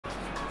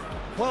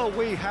Well,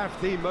 we have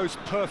the most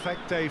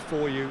perfect day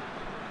for you.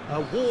 A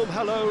warm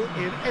hello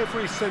in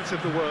every sense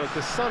of the word.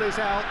 The sun is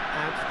out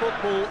and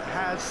football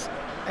has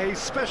a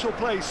special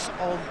place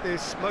on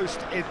this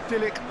most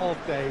idyllic of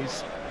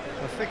days.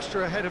 A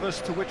fixture ahead of us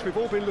to which we've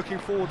all been looking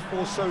forward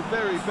for so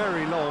very,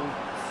 very long,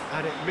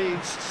 and it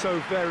means so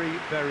very,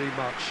 very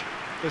much.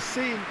 The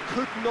scene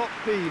could not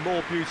be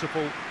more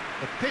beautiful.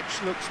 The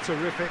pitch looks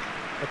terrific.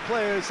 The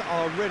players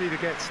are ready to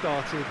get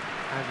started,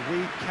 and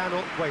we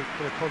cannot wait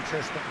for the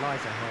contest that lies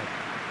ahead.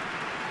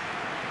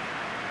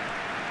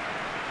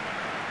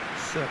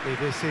 Certainly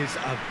this is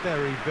a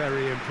very,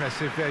 very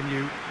impressive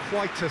venue,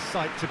 quite a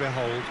sight to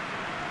behold.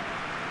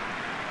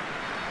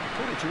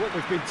 According to what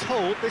we've been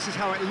told, this is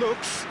how it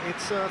looks.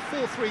 It's a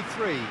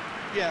 4-3-3.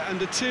 Yeah, and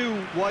the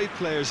two wide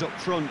players up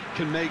front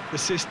can make the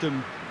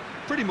system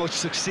pretty much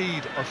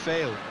succeed or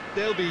fail.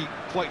 They'll be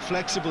quite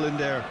flexible in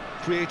their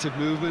creative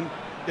movement.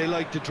 They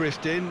like to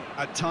drift in.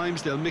 At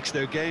times they'll mix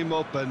their game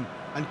up and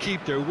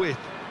keep their width.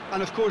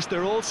 And of course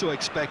they're also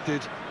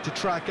expected to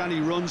track any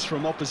runs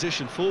from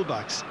opposition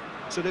fullbacks.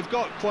 So they've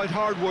got quite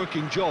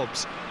hard-working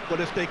jobs, but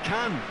if they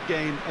can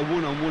gain a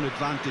one-on-one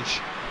advantage,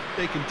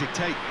 they can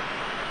dictate.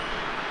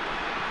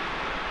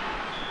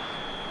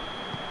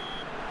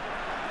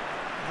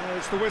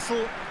 There's the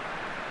whistle.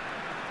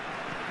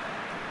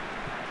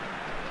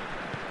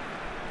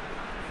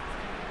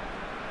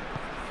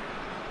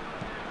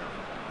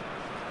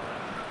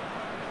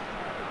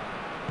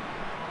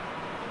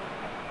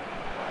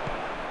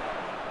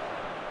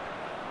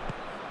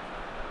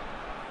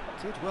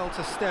 Did well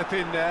to step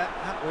in there,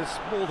 that was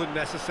more than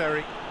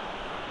necessary.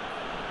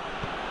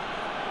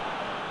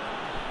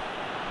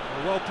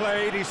 Well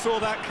played, he saw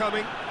that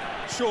coming,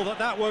 sure that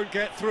that won't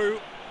get through.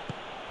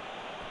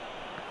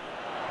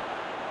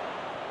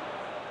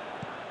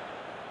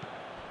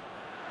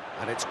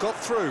 And it's got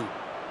through.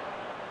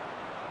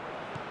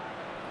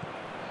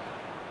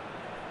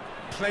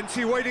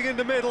 Plenty waiting in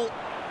the middle,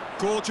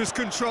 gorgeous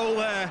control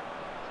there.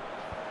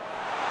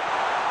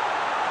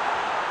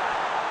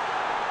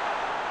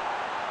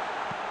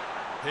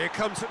 Here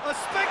comes a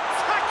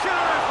spectacular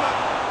effort!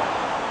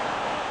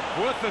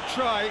 Worth a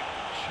try,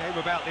 shame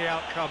about the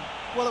outcome.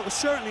 Well, it was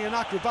certainly an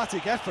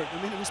acrobatic effort.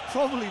 I mean, it was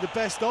probably the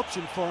best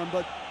option for him,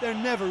 but they're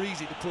never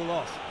easy to pull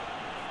off.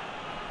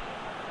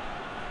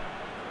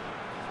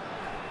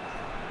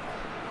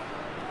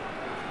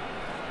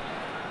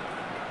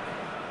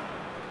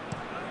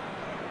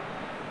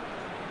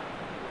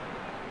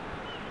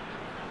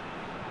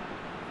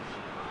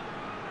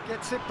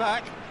 Gets it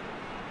back.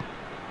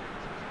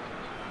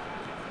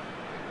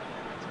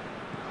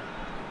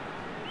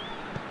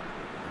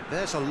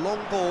 There's a long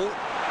ball.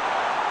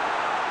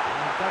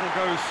 And that'll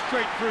go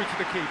straight through to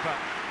the keeper.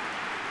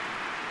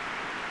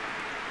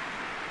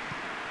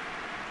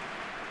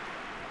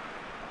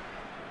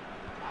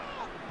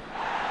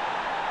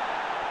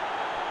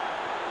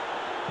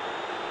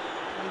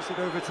 Plays it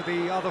over to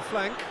the other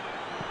flank.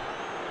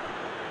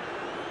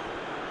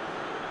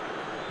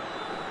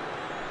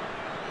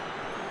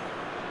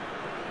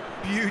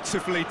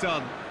 Beautifully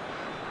done.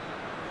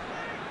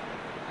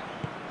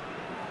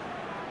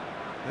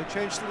 No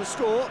change to the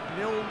score,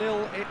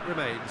 0-0 it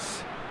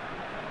remains.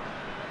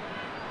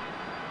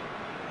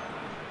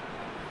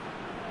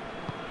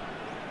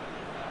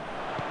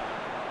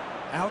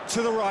 Out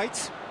to the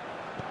right.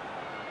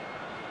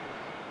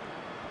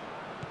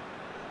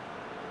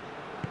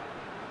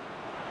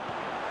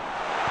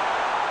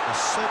 A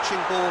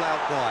searching ball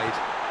out wide.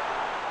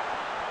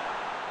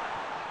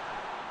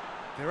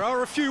 There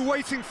are a few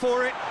waiting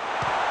for it.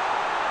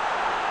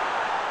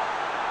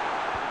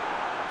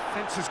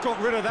 Fence has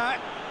got rid of that.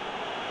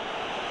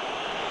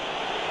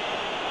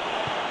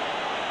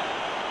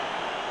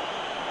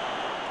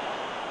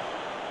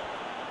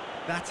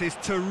 That is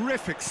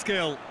terrific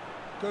skill.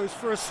 Goes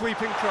for a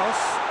sweeping cross.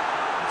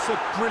 It's a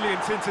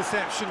brilliant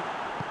interception.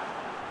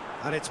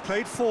 And it's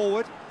played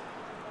forward.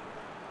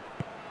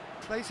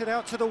 Plays it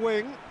out to the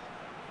wing.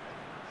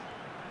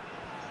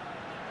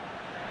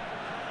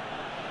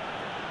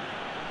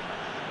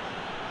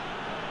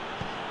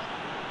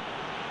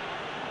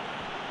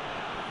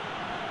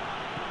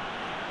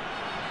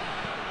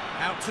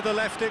 Out to the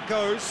left it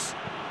goes.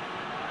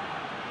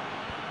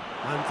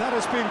 And that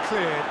has been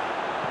cleared.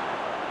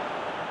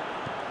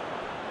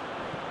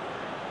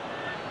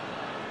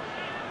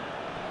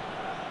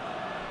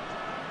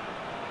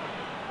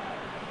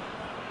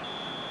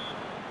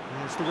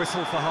 There's the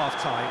whistle for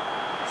half-time.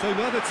 So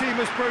neither team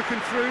has broken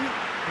through,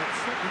 but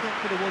certainly not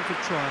for the want of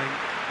trying.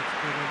 It's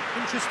been an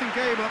interesting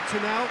game up to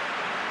now,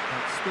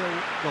 but still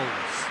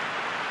goals.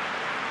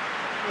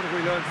 What have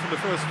we learned from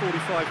the first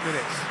 45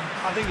 minutes?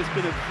 I think it's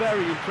been a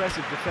very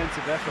impressive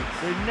defensive effort.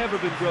 They've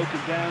never been broken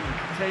down and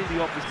contained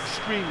the offense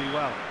extremely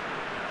well.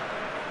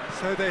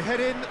 So they head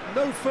in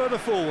no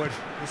further forward.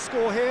 The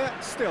score here,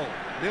 still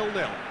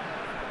 0-0.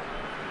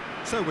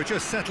 So we're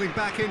just settling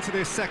back into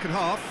this second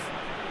half.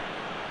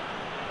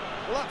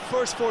 Well, that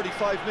first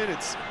 45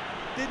 minutes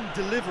didn't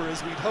deliver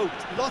as we'd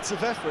hoped. Lots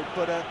of effort,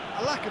 but a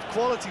lack of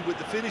quality with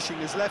the finishing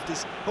has left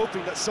us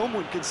hoping that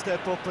someone can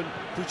step up and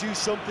produce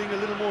something a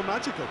little more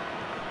magical.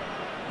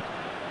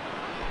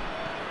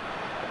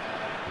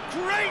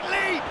 Great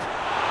leap!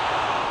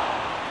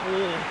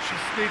 Oh,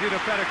 just needed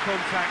a better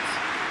contact.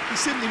 He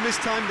simply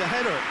mistimed the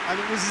header, and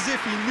it was as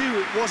if he knew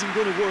it wasn't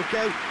going to work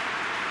out.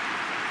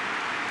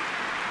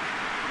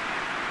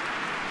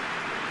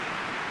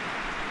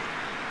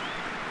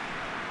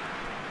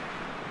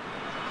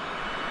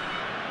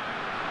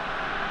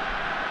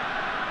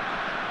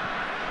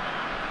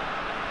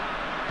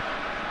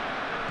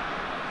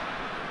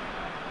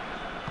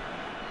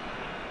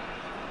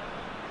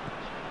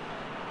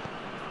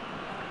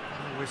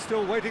 We're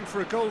still waiting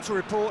for a goal to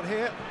report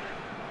here.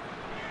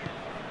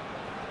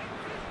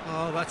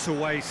 Oh, that's a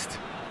waste.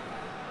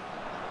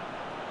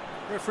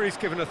 Referee's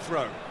given a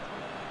throw.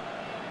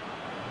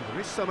 There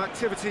is some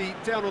activity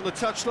down on the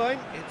touchline.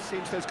 It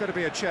seems there's going to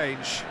be a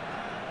change.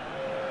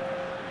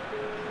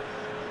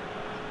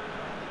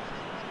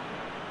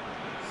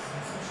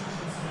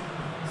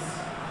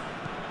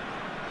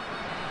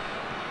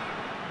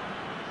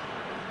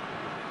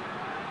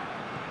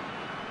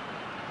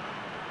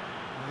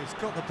 He's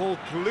got the ball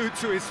glued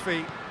to his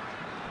feet.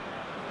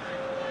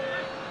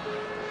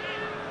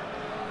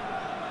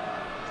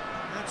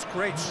 That's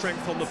great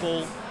strength on the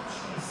ball.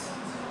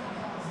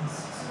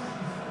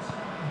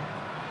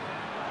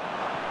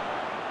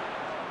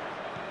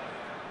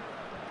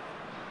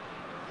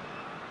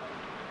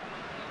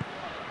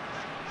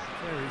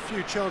 Very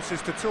few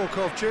chances to talk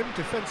of, Jim.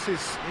 Defence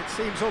is, it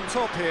seems, on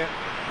top here.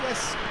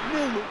 Yes,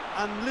 nil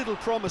and little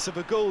promise of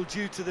a goal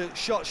due to the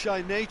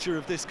shot-shy nature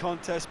of this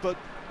contest, but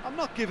I'm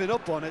not giving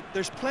up on it.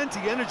 There's plenty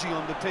energy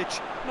on the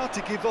pitch, not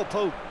to give up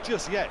hope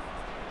just yet.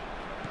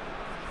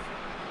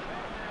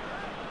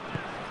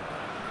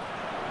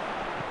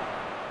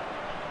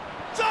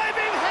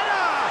 Diving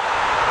header!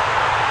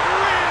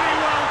 Really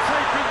well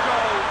taken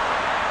goal.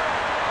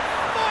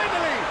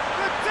 Finally,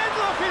 the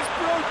deadlock is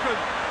broken.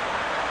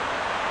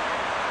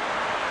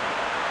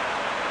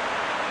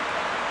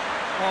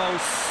 Oh,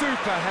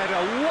 super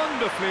header,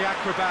 wonderfully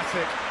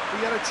acrobatic. He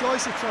had a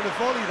choice of trying to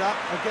volley that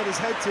or get his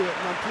head to it,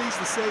 and I'm pleased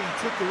to say he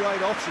took the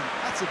right option.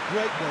 That's a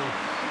great goal.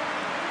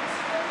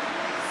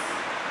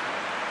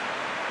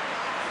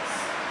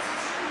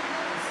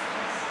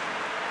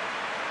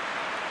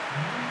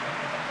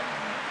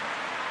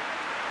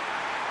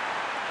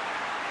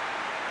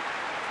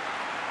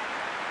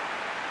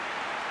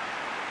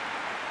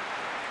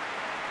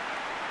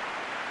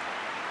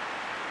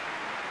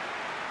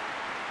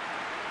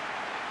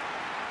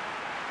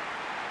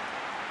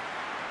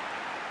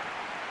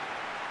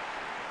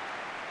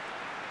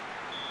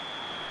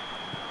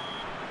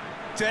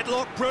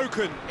 Deadlock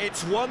broken,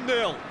 it's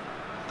 1-0.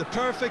 The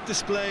perfect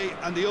display,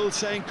 and the old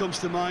saying comes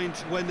to mind: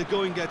 when the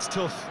going gets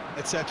tough,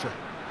 etc.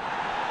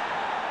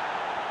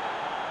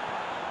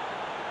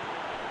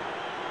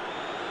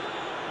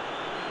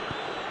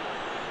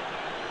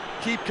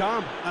 Keep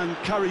calm and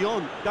carry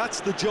on. That's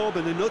the job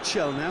in a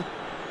nutshell now.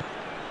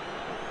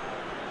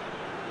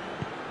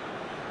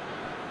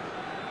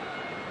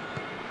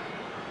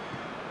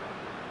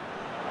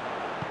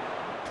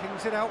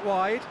 Pings it out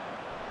wide.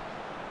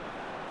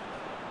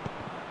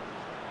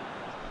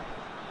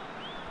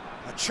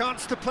 A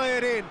chance to play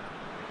it in.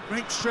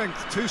 Great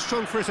strength, too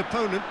strong for his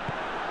opponent.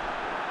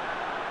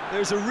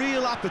 There's a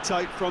real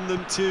appetite from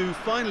them to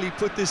finally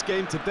put this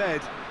game to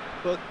bed,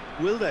 but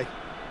will they?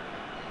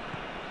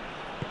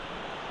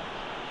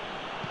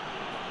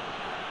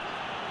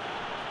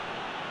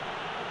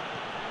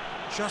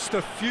 Just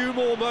a few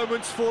more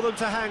moments for them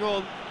to hang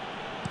on.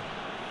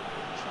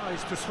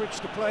 Tries to switch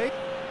the play.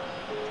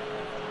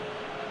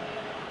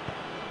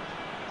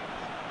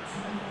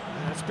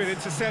 That's been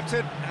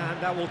intercepted, and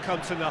that will come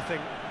to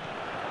nothing.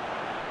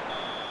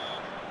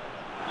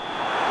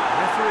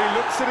 Referee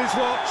looks at his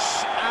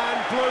watch and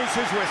blows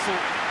his whistle.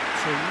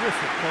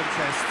 Terrific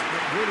contest.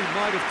 It really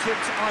might have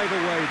tipped either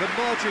way. The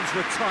margins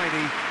were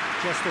tiny,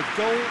 just a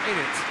goal in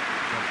it,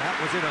 but that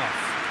was enough.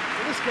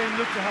 Well, this game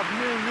looked to have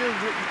 0-0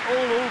 written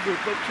all over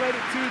it, but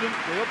credit to them,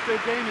 they upped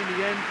their game in the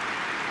end,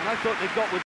 and I thought they got with